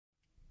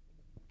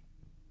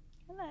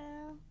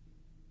Hello,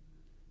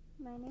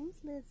 my name's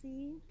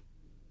Lizzie.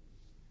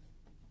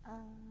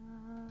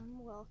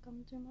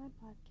 Welcome to my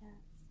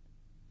podcast.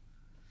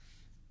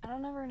 I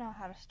don't ever know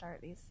how to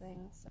start these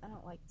things. I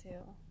don't like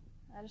to.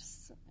 I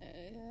just,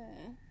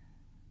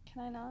 can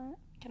I not?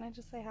 Can I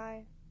just say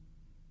hi?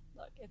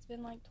 Look, it's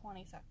been like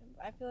 20 seconds.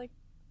 I feel like,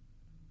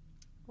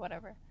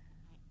 whatever.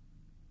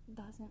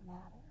 Doesn't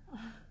matter.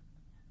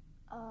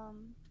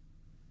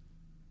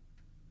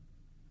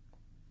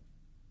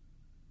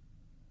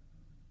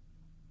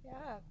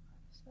 Yeah,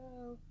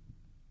 so,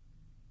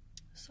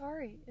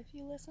 sorry if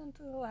you listened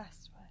to the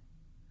last one.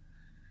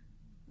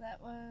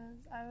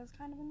 I was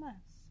kind of a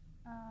mess.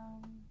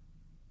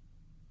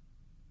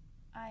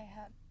 I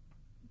had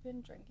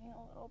been drinking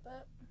a little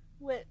bit,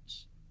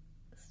 which,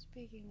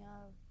 speaking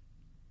of,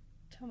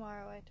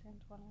 tomorrow I turn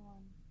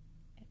 21.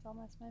 It's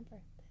almost my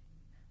birthday.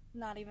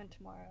 Not even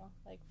tomorrow,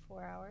 like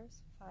 4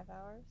 hours, 5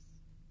 hours.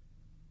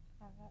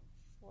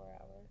 4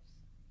 hours.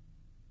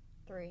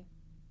 3.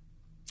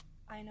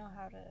 I know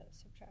how to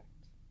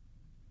subtract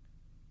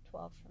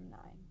 12 from 9,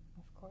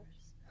 of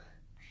course.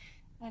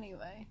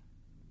 Anyway,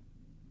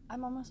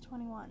 I'm almost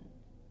 21.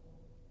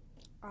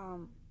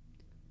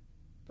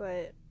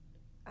 But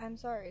I'm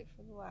sorry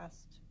for the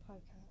last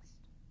podcast,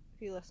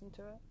 if you listened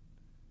to it,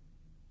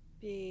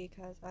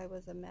 because I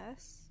was a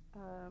mess.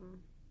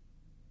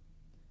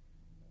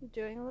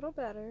 Doing a little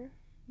better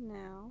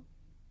now.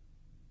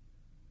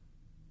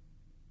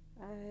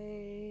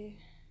 I'm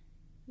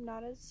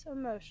not as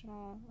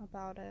emotional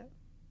about it.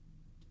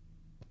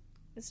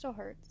 It still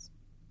hurts,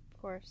 of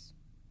course,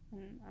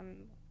 and I'm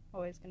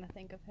always gonna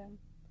think of him.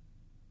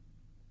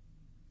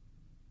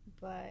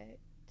 But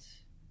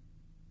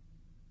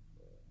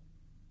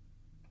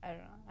I don't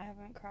know. I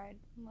haven't cried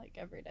like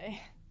every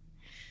day.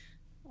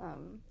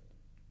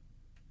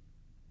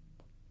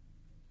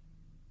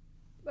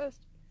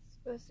 Most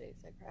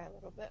days I cry a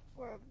little bit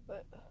for him,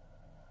 but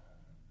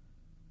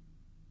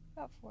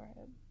not for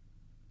him.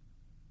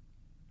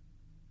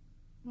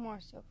 More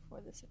so for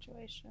the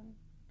situation.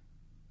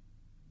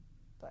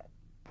 But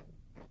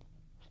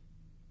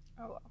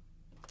oh well.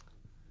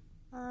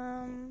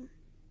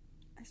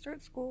 I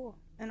start school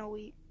in a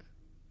week.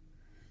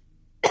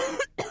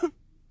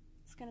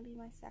 It's gonna be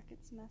my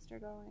second semester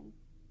going.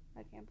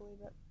 I can't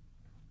believe it.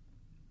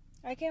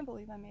 I can't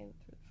believe I made it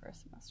through the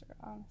first semester,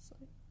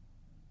 honestly.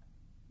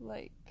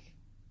 Like,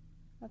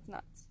 that's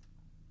nuts.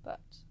 But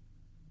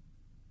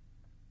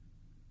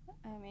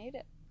I made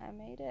it,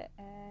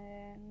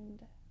 and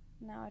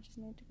now I just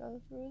need to go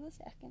through the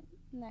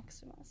next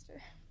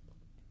semester.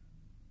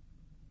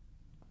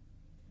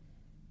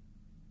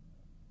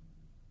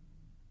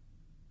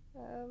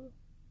 I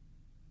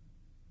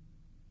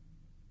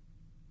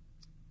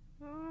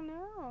don't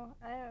know.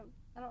 I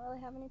don't really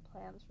have any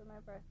plans for my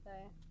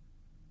birthday.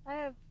 I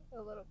have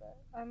a little bit.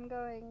 I'm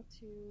going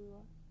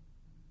to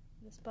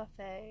this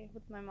buffet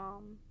with my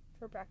mom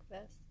for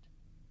breakfast.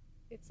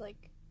 It's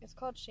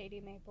called Shady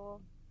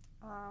Maple.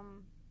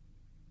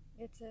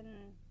 It's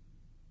in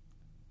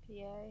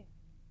PA,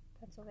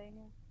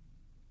 Pennsylvania.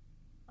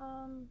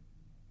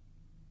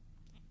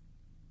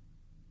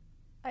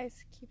 I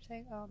keep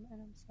saying and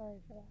I'm sorry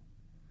for that.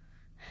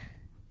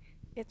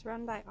 It's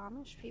run by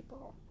Amish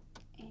people,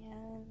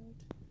 and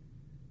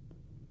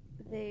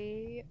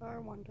they are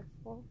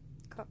wonderful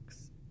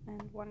cooks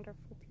and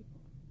wonderful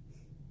people.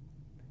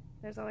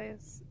 There's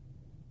always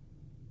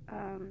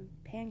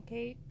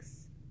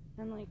pancakes,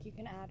 and like you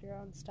can add your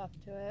own stuff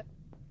to it,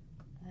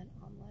 and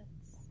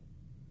omelets.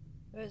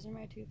 Those are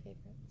my two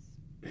favorites.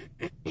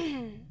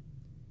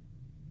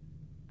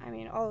 I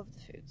mean, all of the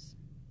food's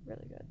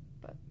really good,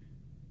 but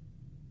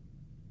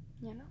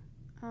you know.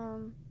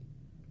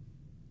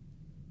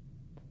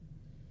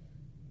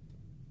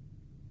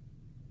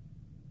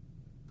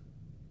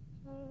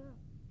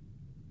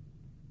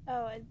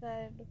 Oh, and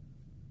then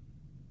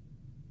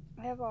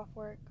I have off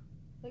work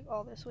like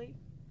all this week.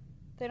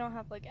 They don't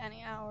have like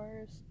any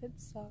hours. It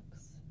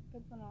sucks.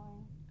 It's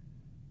annoying.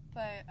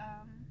 But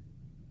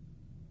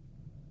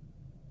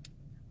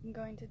I'm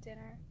going to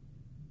dinner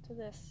to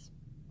this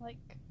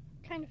like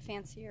kind of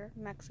fancier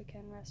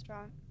Mexican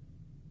restaurant.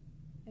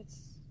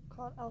 It's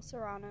called El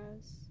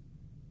Serrano's,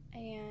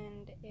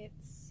 and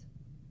it's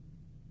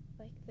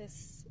like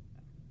this,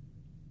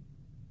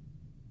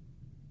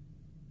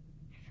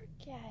 I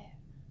forget.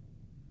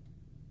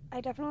 I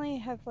definitely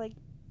have like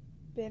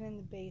been in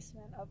the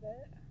basement of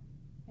it,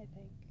 I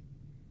think.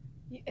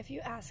 If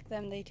you ask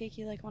them, they take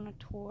you like on a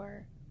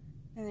tour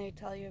and they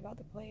tell you about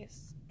the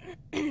place.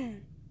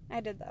 I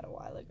did that a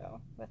while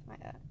ago with my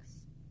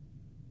ex.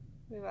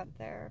 We went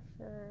there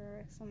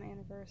for some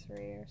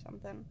anniversary or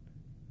something.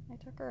 I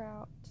took her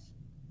out.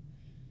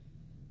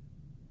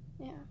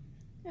 Yeah,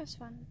 it was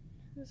fun.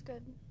 It was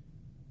good.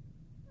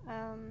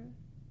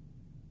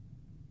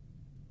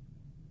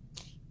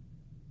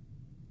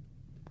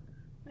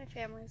 My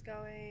family's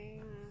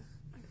going,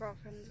 my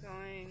girlfriend's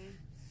going,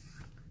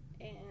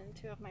 and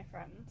 2 of my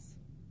friends.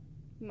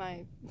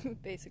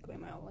 Basically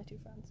my only 2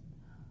 friends.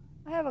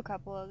 I have a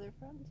couple other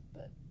friends,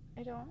 but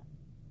I don't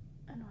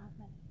have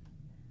many.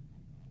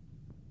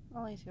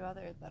 only two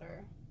others that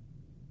are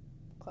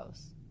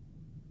close.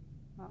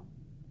 Well,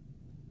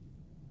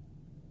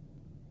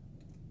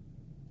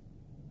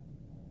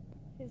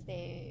 his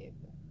name,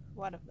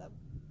 one of them,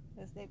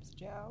 his name's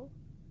Joe.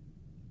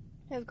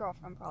 His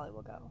girlfriend probably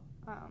will go.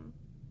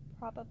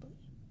 Probably.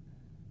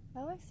 I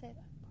always say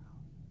that,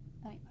 probably.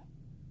 Anyway.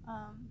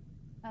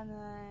 And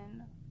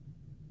then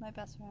my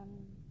best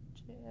friend,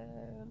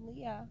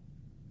 Julia,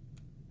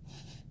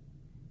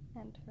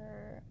 and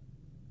her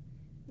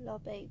little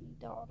baby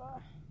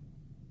daughter.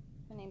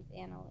 Her name's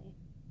Annalie.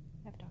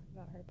 I've talked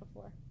about her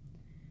before.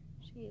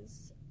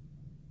 She's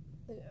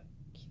the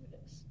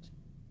cutest.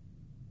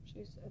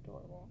 She's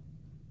adorable.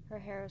 Her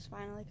hair is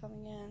finally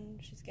coming in.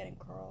 She's getting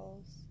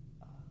curls.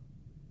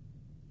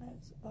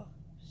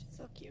 She's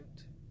so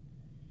cute.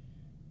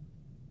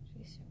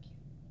 She's so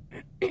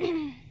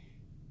cute.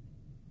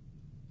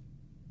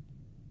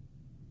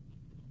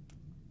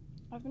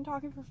 I've been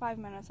talking for 5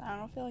 minutes. I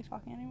don't feel like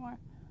talking anymore.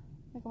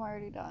 Like I'm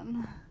already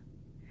done.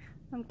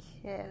 I'm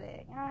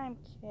kidding. I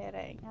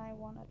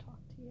want to talk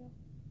to you.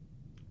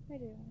 I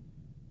do.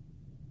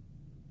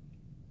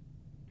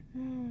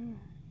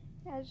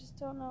 I just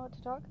don't know what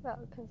to talk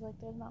about because, like,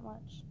 there's not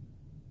much.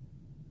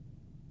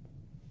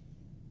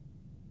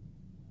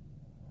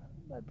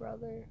 My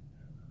brother,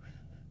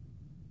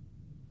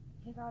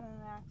 he got in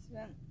an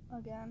accident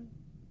again.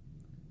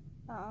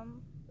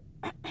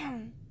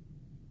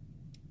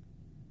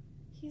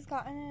 He's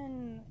gotten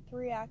in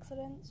 3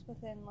 accidents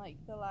within,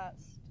 like, the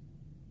last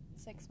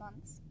 6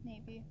 months,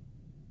 maybe.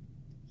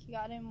 He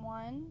got in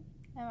one,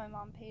 and my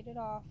mom paid it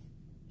off.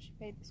 She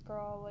paid this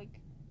girl,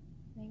 like,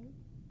 I think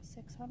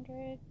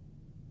 $500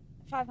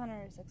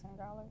 or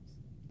 $600.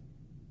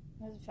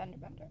 It was a fender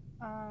bender.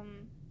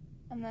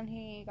 And then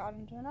he got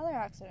into another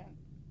accident,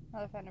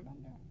 another fender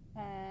bender,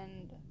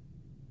 and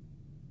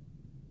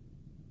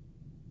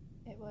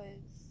it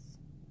was,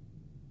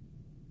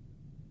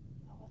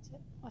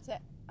 what's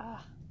it?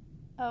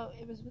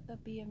 It was with a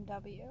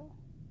BMW,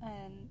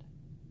 and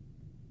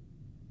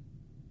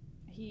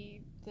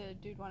the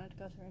dude wanted to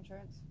go through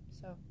insurance,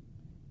 so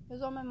it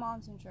was on my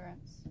mom's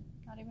insurance,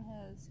 not even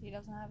his. He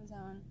doesn't have his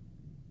own,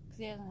 because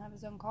he doesn't have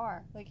his own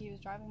car. Like, he was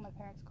driving my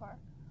parents' car.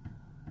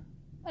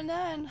 And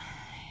then,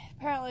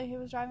 apparently, he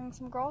was driving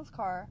some girl's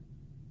car,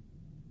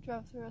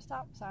 drove through a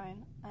stop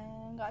sign,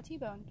 and got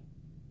T-boned.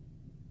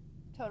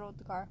 Totaled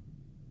the car.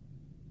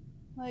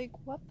 Like,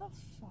 what the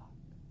fuck?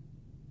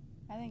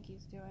 I think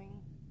he's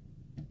doing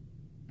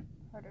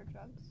harder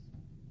drugs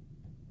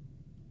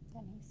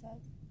than he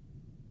says.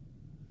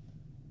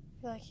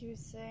 I feel like he was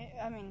saying,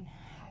 I haven't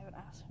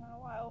asked him in a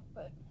while,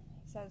 but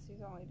he says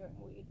he's only doing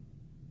weed.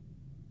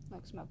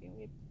 Like, smoking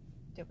weed.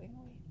 Doing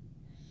weed.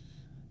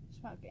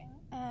 Smoking.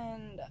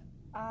 And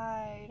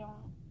I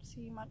don't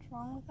see much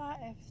wrong with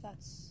that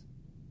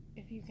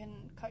if you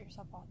can cut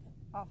yourself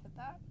off at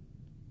that.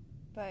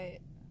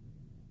 But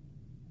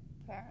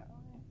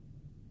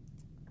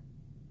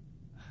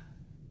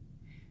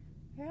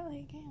apparently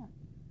he can't.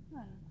 I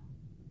don't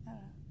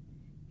know.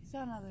 He's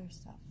done other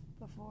stuff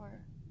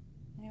before,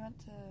 and he went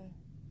to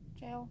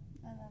jail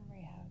and then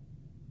rehab,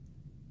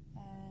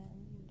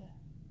 and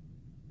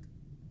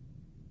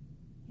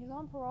he's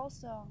on parole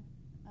still,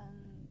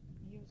 and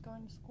he was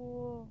going to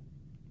school.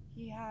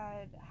 He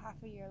had half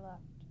a year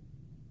left.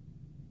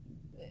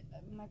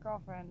 My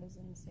girlfriend is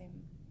in the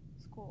same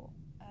school,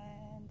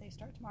 and they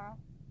start tomorrow.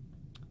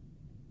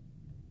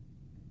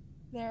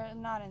 They're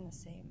not in the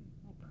same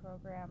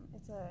program.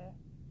 It's a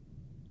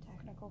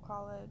technical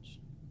college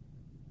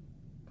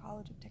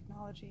of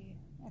technology,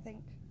 I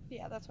think.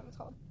 Yeah, that's what it's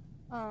called.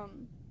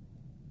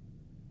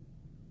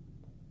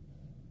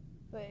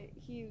 But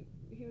he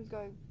was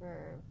going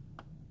for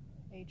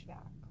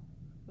HVAC,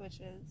 which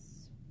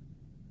is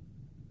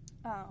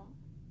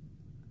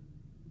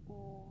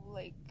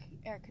like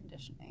air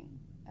conditioning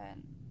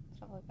and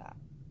stuff like that.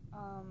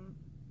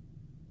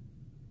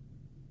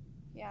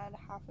 He had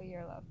half a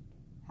year left.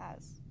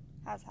 Has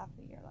half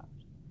a year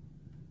left.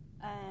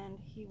 And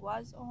he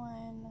was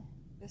on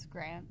this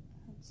grant.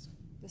 It's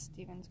the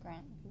Stevens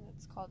grant.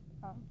 It's called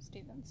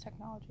Stevens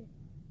Technology.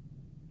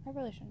 I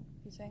really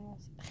shouldn't be saying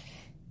this.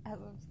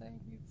 As I'm saying,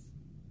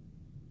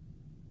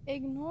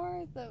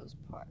 ignore those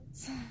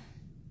parts.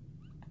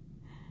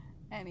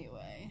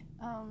 Anyway,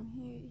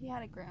 he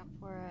had a grant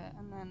for it,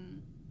 and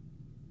then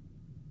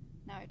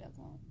now he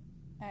doesn't.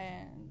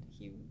 And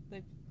he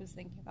was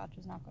thinking about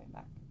just not going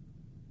back.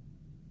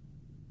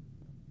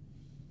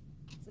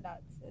 It's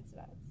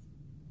nuts.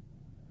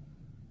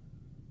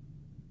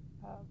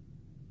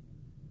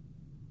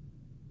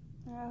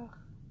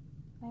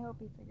 I hope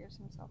he figures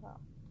himself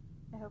out.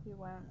 I hope he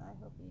went. I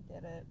hope he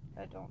did it.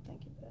 I don't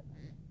think he did.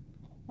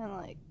 And,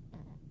 like,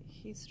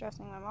 he's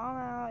stressing my mom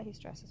out. He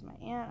stresses my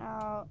aunt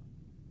out.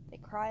 They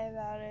cry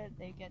about it.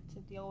 They get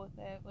to deal with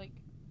it. Like,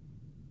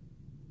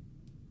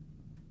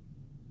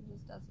 he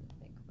just doesn't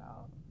think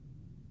about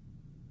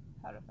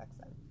how it affects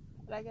them.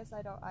 But I guess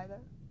I don't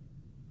either.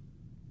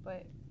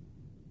 But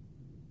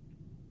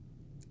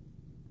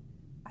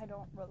I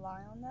don't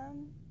rely on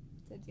them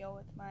to deal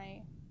with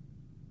my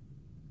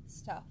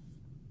stuff.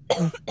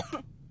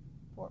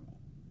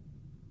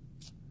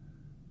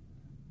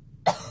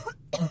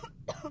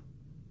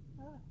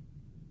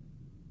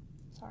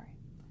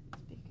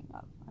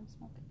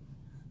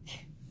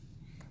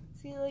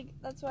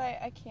 That's why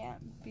I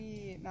can't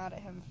be mad at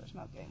him for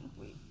smoking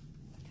weed.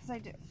 Because I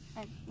do.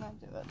 I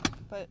do it.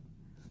 But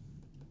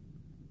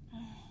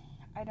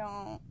I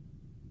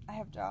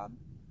have a job.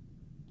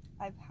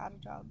 I've had a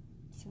job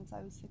since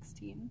I was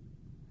 16.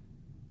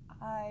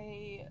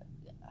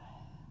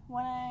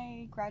 When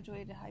I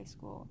graduated high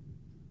school,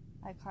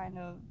 I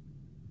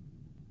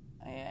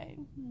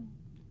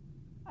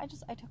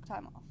took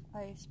time off.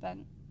 I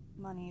spent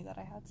money that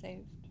I had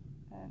saved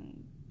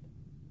and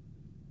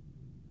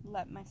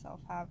let myself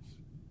have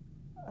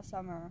a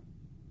summer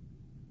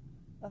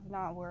of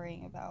not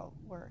worrying about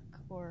work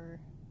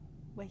or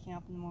waking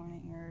up in the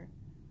morning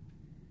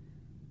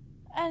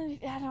and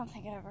I don't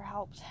think it ever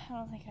helped. I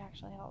don't think it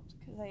actually helped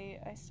because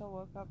I still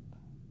woke up.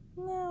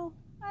 No,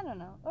 I don't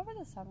know. Over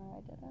the summer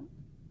I didn't.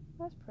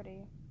 It was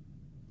pretty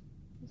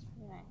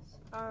nice.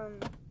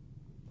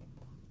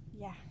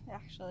 Yeah,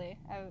 actually,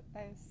 I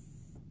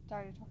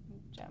started talking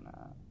to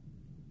Jenna.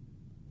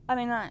 I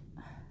mean, not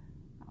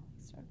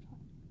started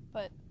talking,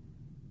 but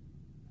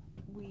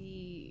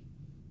we,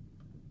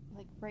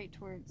 like, right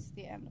towards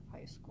the end of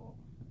high school,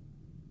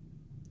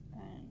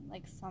 and,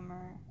 like,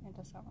 summer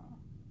into summer,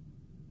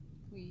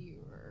 we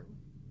were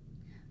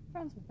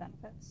friends with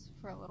benefits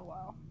for a little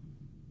while.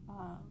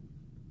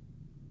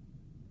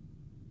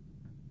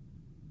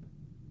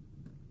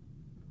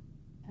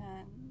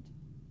 And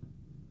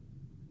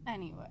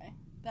anyway,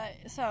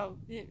 it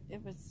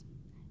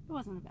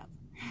wasn't a bad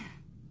thing.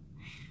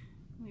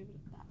 Leave it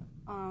at that.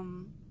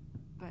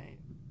 But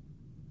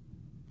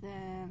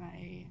then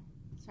I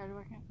started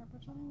working at Forever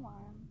 21,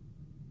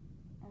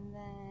 and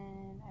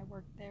then I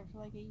worked there for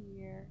like a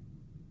year,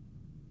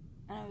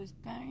 and I was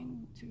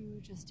going to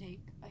just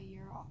take a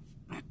year off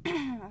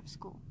of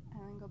school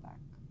and then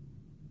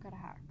go to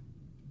hack.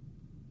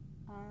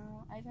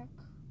 I took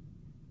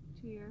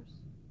 2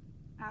 years.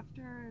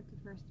 After the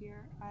first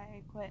year,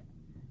 I quit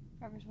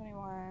Forever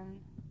 21.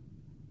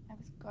 I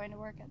was going to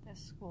work at this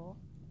school,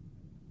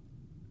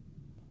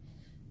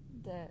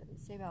 the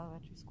same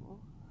elementary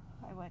school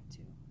I went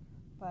to,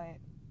 but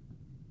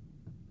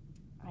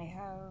I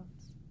have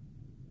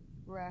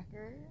a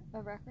record.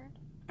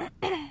 I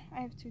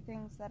have 2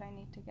 things that I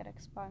need to get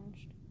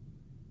expunged.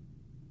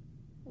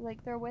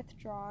 Like, they're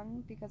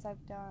withdrawn because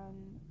I've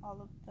done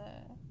all of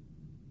the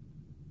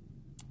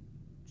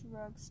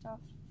drug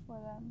stuff for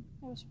them.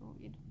 It was for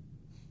weed.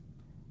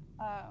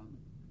 I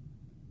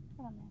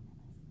don't know.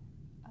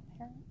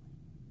 Apparently.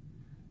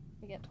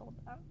 I get told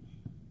that.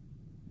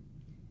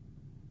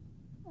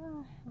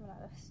 I'm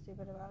not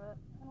stupid about it.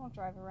 I don't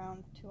drive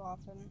around too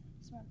often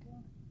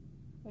smoking,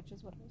 which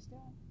is what I was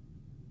doing.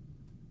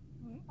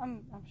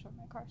 I'm sure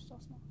my car still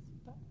smells,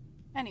 but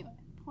anyway,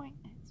 point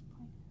is,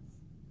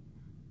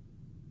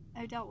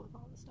 I dealt with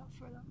all the stuff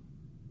for them,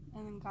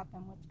 and then got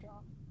them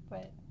withdrawn,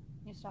 but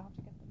you still have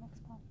to get them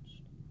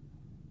expunged,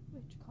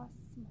 which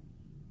costs money.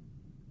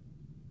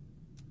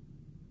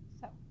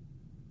 So,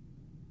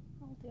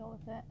 I'll deal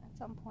with it at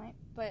some point,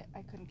 but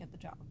I couldn't get the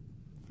job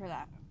for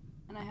that,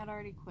 and I had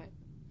already quit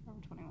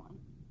Forever 21.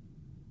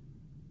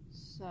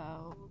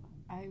 So,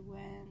 I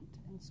went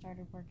and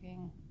started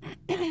working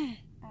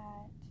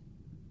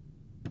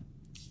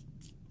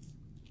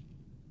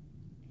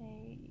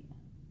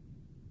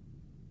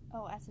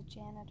as a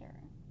janitor,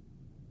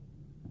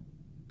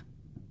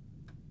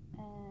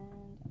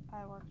 and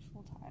I worked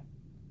full-time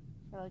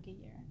for like a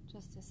year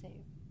just to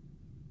save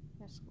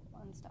for school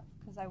and stuff,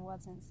 because I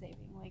wasn't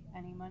saving like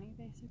any money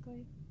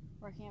basically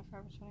working at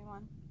Forever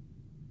 21.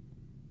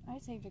 I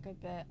saved a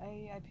good bit.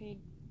 I paid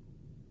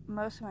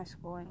most of my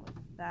schooling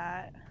with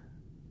that,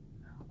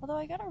 although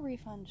I got a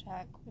refund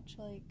check, which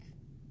like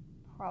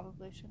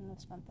probably shouldn't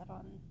have spent that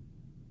on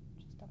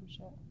just dumb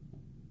shit,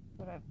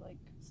 but I've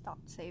like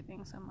stopped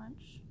saving so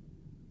much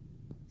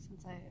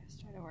since I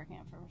started working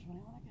at Forever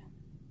 21 again.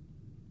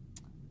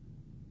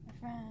 My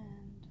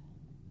friend,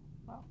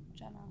 well,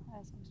 Jenna,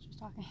 as I was just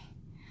talking,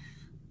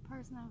 the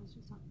person I was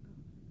just talking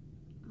about,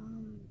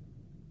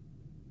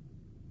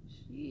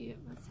 she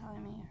was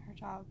telling me her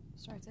job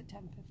starts at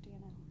 $10.50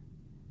 an hour.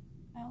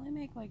 I only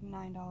make like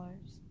 $9,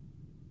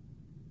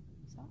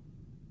 so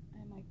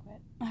I might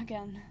quit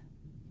again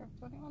for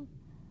 21.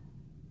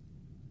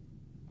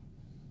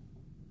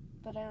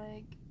 But I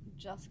like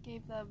just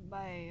gave them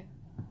my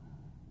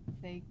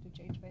thing to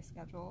change my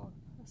schedule,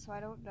 so I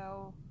don't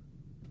know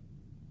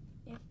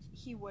if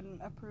he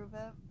wouldn't approve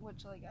it,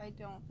 which like I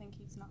don't think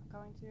he's not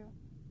going to,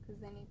 because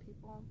they need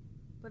people.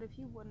 But if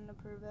he wouldn't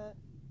approve it,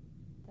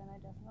 then I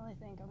definitely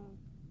think I'm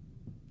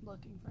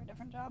looking for a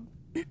different job.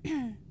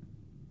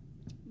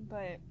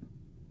 But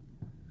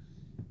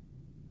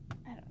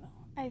I don't know.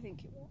 I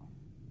think he will.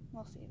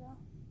 We'll see though.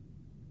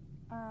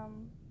 I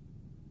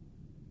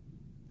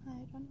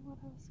don't know what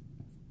I was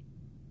gonna say.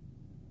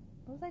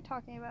 What was I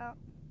talking about?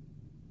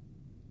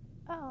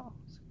 Oh,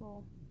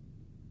 school.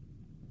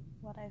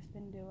 What I've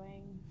been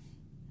doing.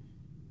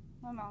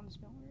 My mom's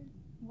been worried.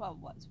 Well,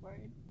 was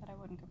worried that I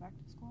wouldn't go back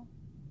to school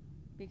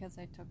because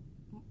I took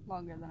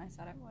longer than I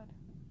said I would.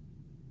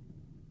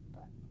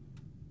 But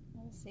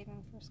I was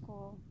saving for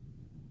school.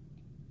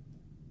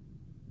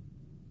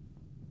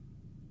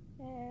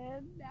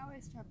 And now I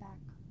start back.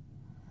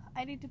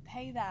 I need to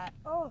pay that.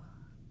 Oh,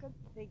 good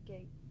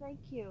thinking. Thank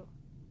you.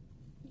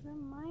 You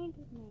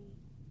reminded me.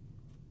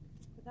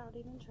 Without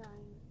even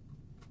trying.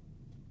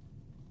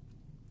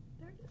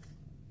 There it is.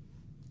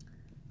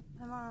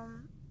 My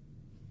mom,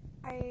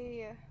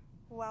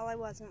 while I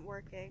wasn't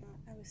working,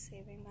 I was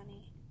saving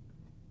money.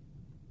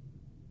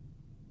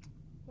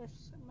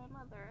 With my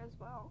mother as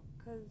well.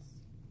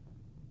 Because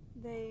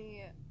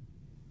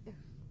if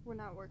we're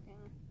not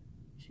working,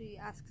 she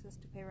asks us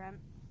to pay rent,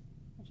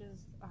 which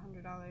is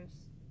 $100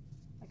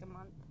 like a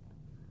month.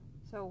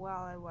 So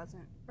while I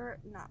wasn't, or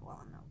not while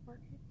I'm not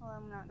working, while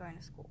I'm not going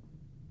to school.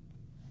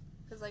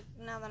 Because like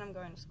now that I'm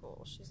going to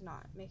school, she's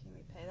not making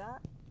me pay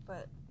that,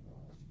 but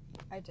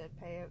I did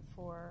pay it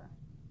for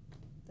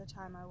the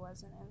time I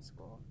wasn't in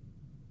school.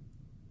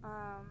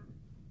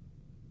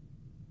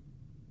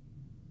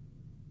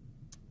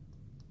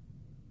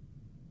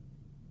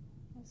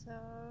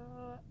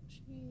 So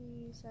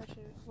she said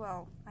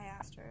I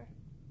asked her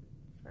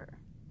for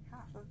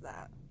half of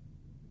that,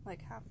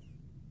 like half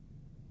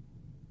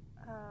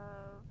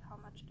of how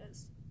much it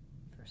is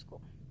for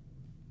school.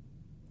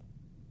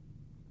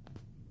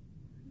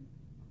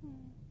 So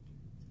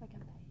I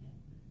can pay it.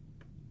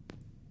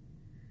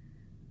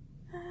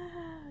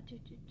 Okay.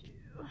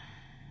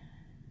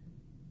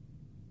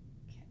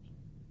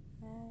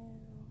 Now.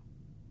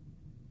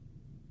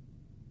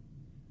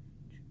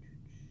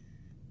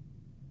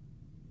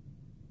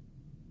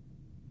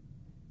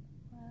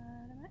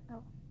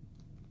 Oh.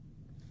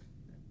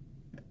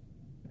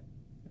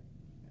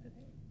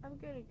 Okay, I'm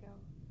good to go.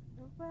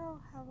 Well,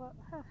 how about...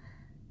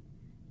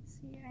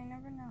 See, I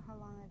never know how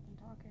long I've been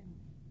talking.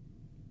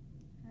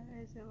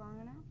 Is it long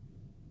enough?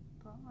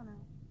 Don't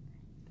know.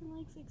 It's been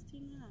like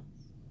 16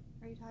 minutes.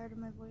 Are you tired of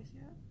my voice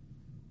yet?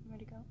 You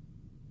ready to go?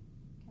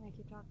 Can I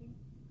keep talking?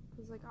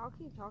 Because, like, I'll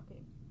keep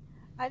talking.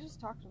 I just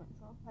talk to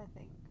myself, I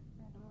think,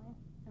 randomly.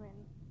 I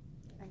mean,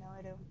 I know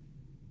I do.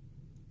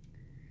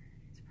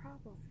 It's a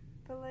problem.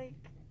 But,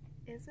 like,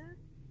 is it?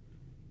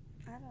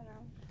 I don't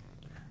know.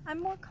 I'm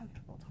more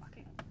comfortable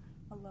talking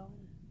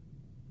alone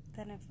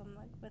than if I'm,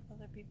 like, with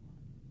other people.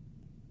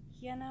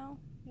 You know?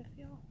 You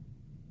feel?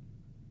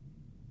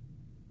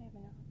 Maybe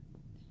not.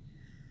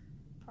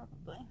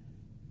 Probably.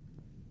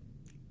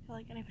 I feel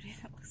like anybody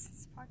that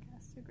listens to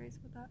podcasts agrees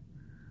with that.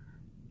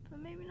 But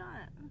maybe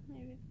not.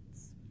 Maybe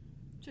it's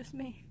just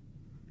me.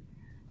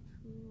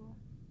 Who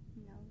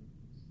knows?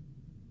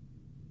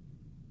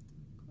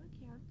 Click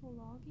here to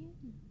log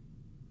in.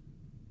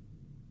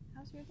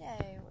 How's your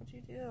day? What'd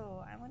you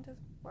do? I went to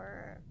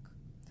work.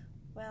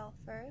 Well,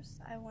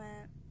 first I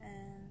went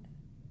and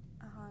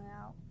I hung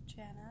out with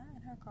Jana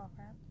and her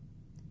girlfriend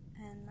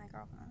and my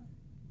girlfriend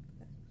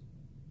because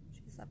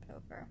she slept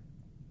over.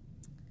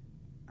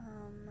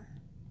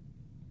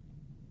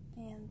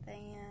 And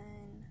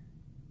then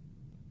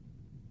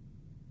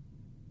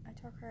I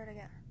took her to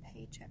get her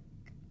paycheck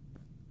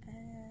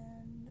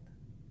and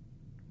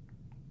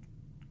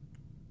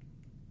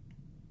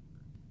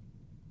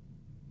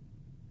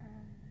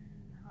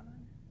hold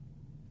on.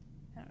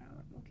 I don't know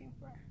what I'm looking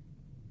for.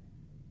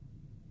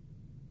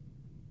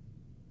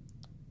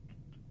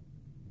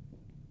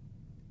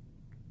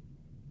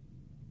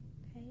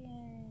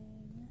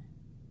 Paying.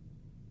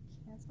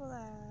 Cancel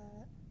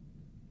that.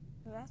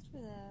 Who asked for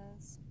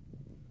this?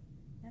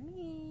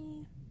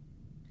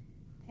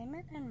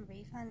 Payment and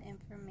refund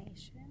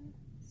information.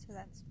 So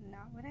that's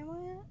not what I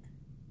want.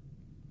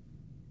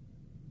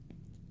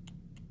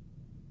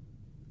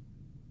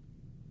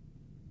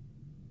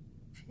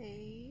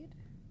 Paid.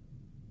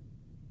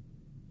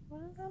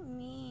 What does that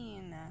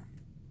mean?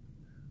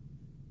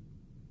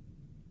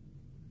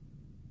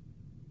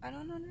 I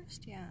don't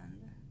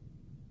understand.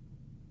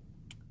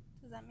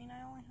 Does that mean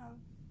I only have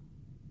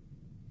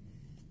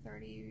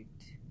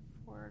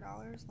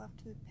 $34 left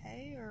to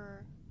pay,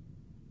 or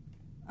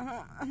I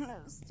don't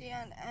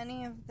understand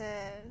any of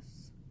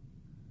this.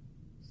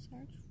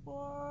 Search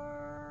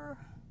for...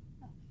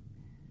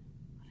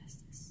 What does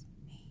this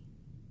mean?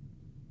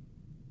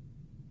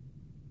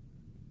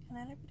 Can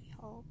anybody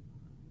help?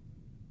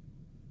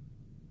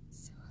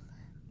 So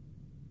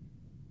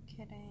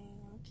kidding.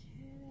 I'm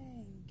kidding.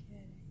 I'm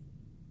kidding.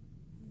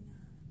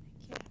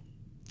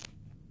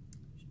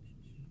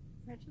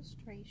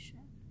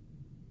 Registration.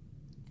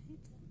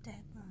 Dates and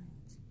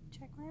deadlines.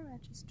 Check my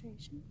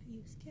registration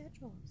view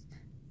schedules.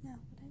 Now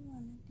what I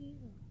want to do.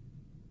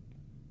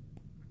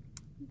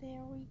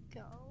 There we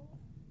go.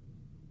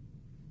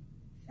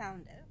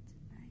 Found it.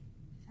 I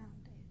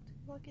found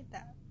it. Look at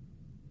that.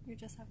 You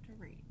just have to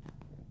read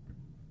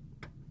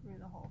through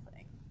the whole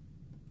thing.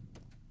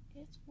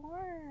 It's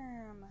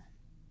warm.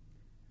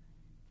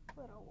 A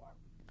little warm.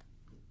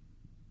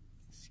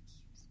 Excuse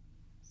me.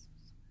 I'm so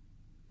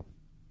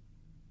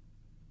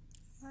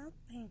sorry.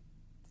 Nothing.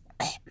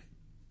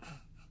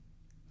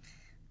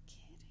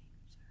 Kidding.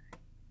 Sorry.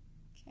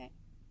 Okay.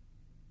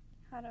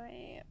 How do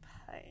I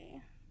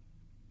pay?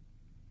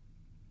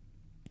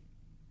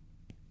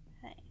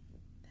 Pay.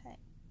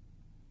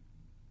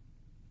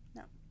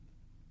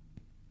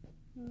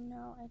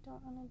 No, I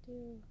don't want to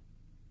do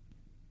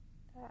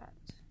that.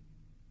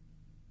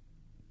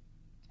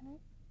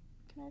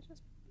 Can I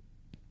just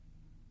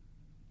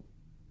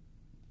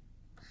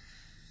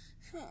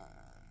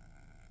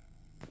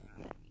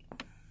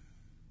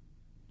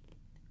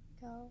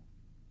go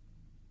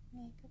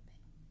make a pay.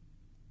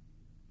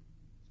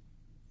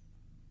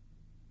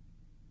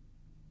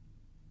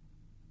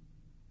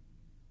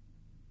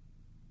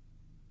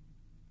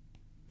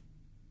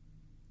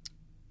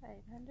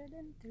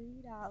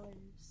 $503.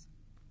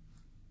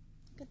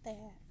 Look at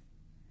that.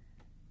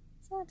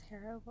 It's not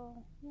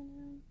terrible, you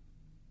know.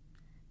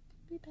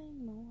 Could be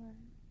paying more.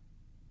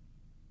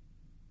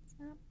 It's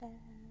not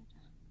bad.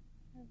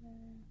 Whatever.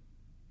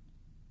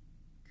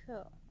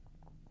 Cool.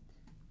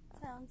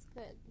 Sounds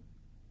good.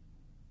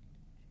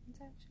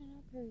 Transaction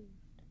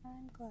approved.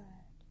 I'm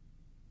glad.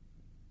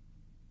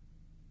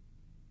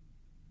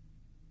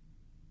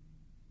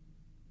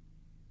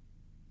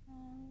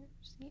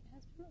 Receipt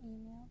has been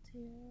emailed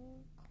to.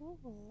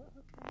 Cool.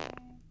 Okay.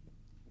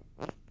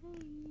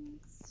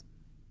 Thanks.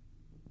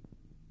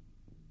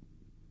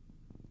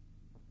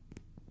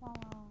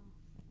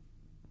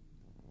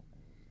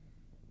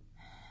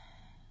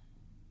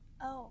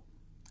 Oh,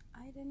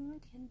 I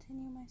didn't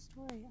continue my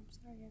story. I'm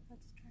sorry, I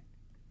got distracted.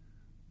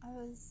 I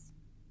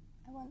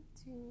went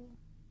to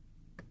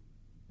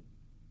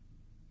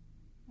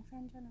my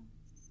friend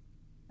Jenna's,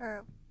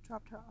 or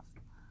dropped her off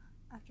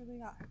after we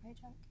got her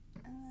paycheck,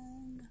 and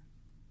then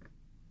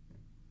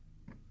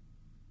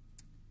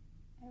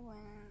I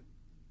went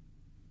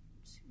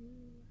to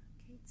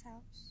Kate's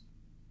house,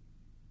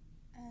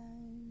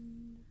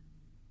 and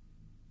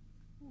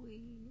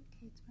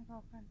Kate's my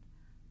girlfriend.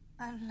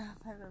 I don't know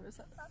if I've ever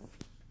said that.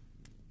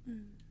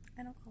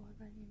 I don't call her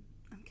by name.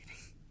 I'm kidding.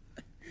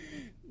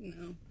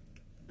 No.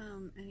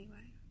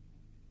 Anyway.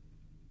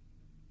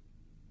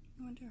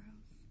 I went to her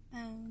house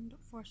and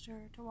forced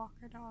her to walk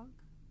her dog.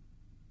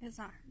 It's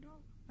not her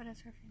dog, but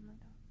it's her family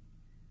dog.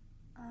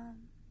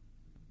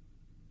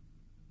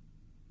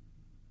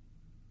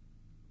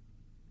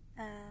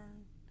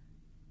 And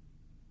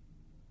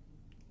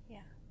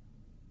yeah.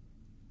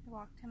 I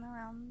walked him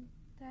around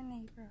their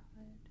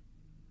neighborhood.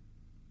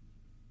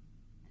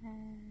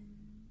 And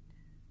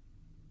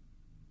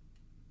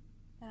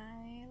then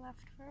I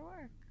left for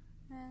work,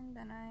 and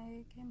then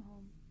I came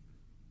home.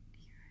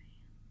 Here I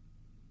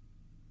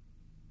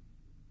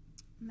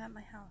am. I'm at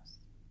my house.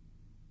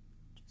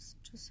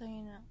 Just so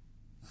you know.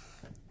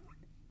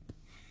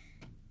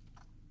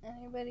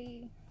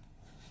 Anybody?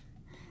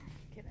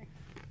 Kidding.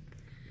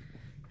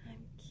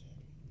 I'm kidding.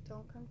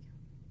 Don't come kill me.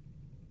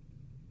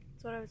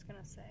 That's what I was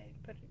gonna say,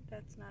 but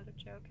that's not a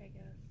joke, I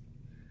guess.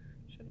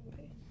 Shouldn't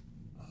be.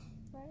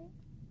 Right?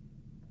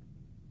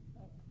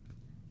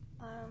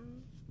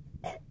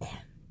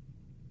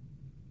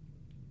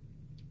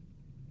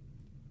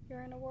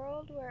 You're in a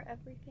world where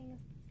everything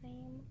is the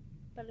same,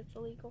 but it's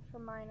illegal for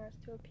minors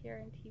to appear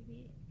in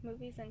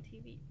movies and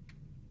TV.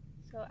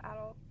 So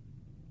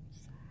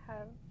adults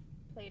have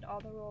played all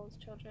the roles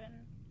of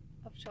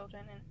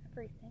children in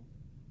everything.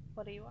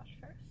 What do you watch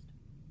first?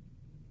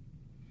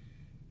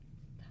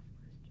 It's a tough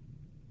question.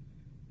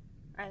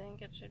 I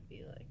think it should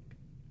be like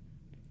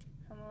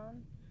Home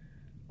Alone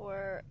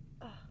or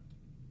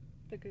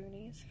The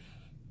Goonies.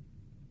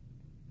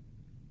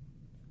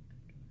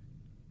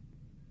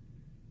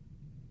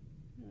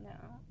 No.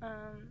 What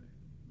am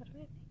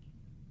I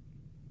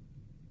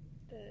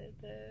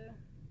thinking?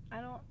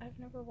 I've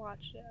never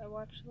watched it. I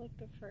watched like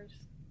the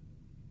first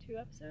 2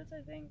 episodes,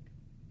 I think.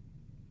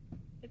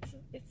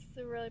 It's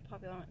a really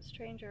popular one.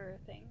 Stranger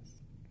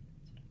Things.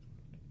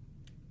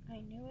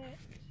 I knew it.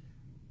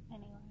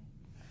 Anyway.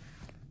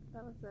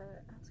 That was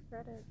the Ask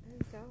Reddit. There you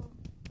go.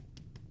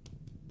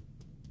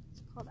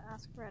 It's called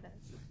Ask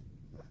Reddit.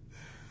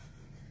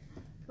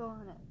 Go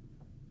on it.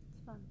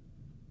 It's fun.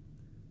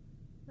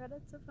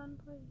 Reddit's a fun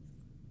place.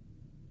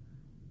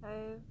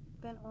 I've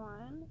been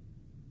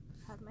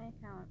had my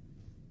account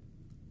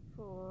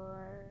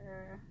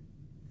for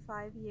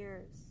 5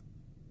 years,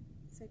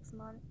 6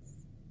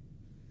 months,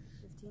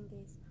 15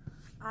 days.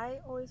 I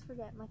always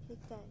forget my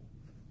cake day.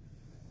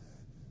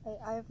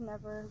 I've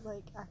never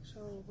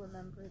actually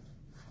remembered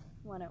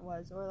when it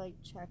was, or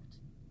checked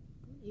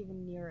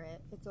even near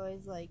it. It's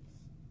always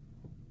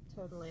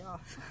totally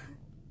off.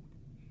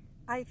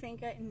 I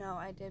think I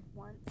did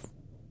once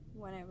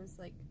when it was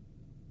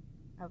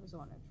I was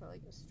on it for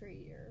a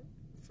straight year.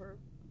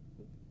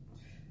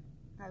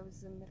 I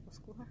was in middle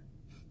school.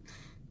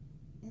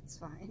 It's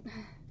fine.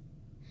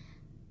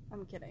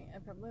 I'm kidding. I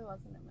probably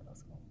wasn't in middle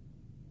school.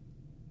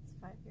 It's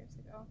 5 years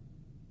ago.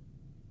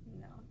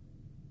 No.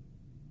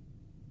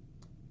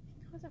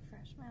 I think I was a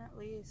freshman at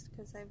least,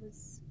 because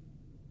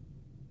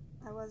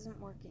I wasn't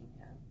working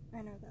yet.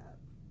 I know that.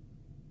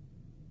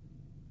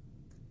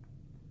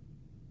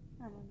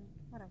 I don't know.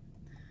 Whatever.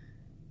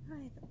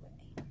 Either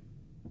way.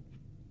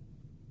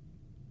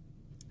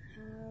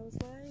 How's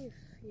life?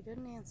 You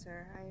didn't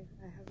answer. I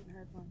haven't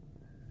heard one.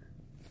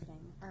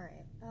 Kidding.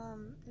 Alright.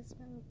 It's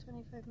been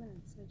 25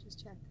 minutes. I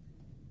just checked.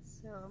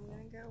 So I'm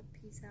gonna go.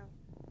 Peace out.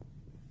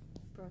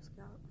 Bro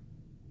Scout.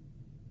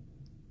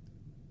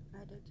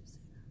 I did just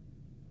say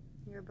that.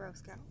 You're a Bro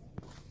Scout.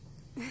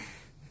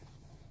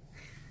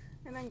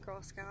 And then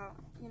Girl Scout,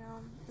 you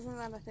know, isn't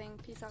that a thing?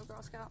 Peace out,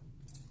 Girl Scout.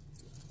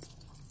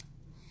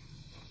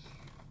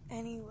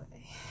 Anyway,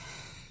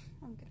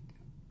 I'm gonna go.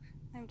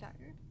 I'm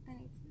tired. I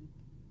need sleep.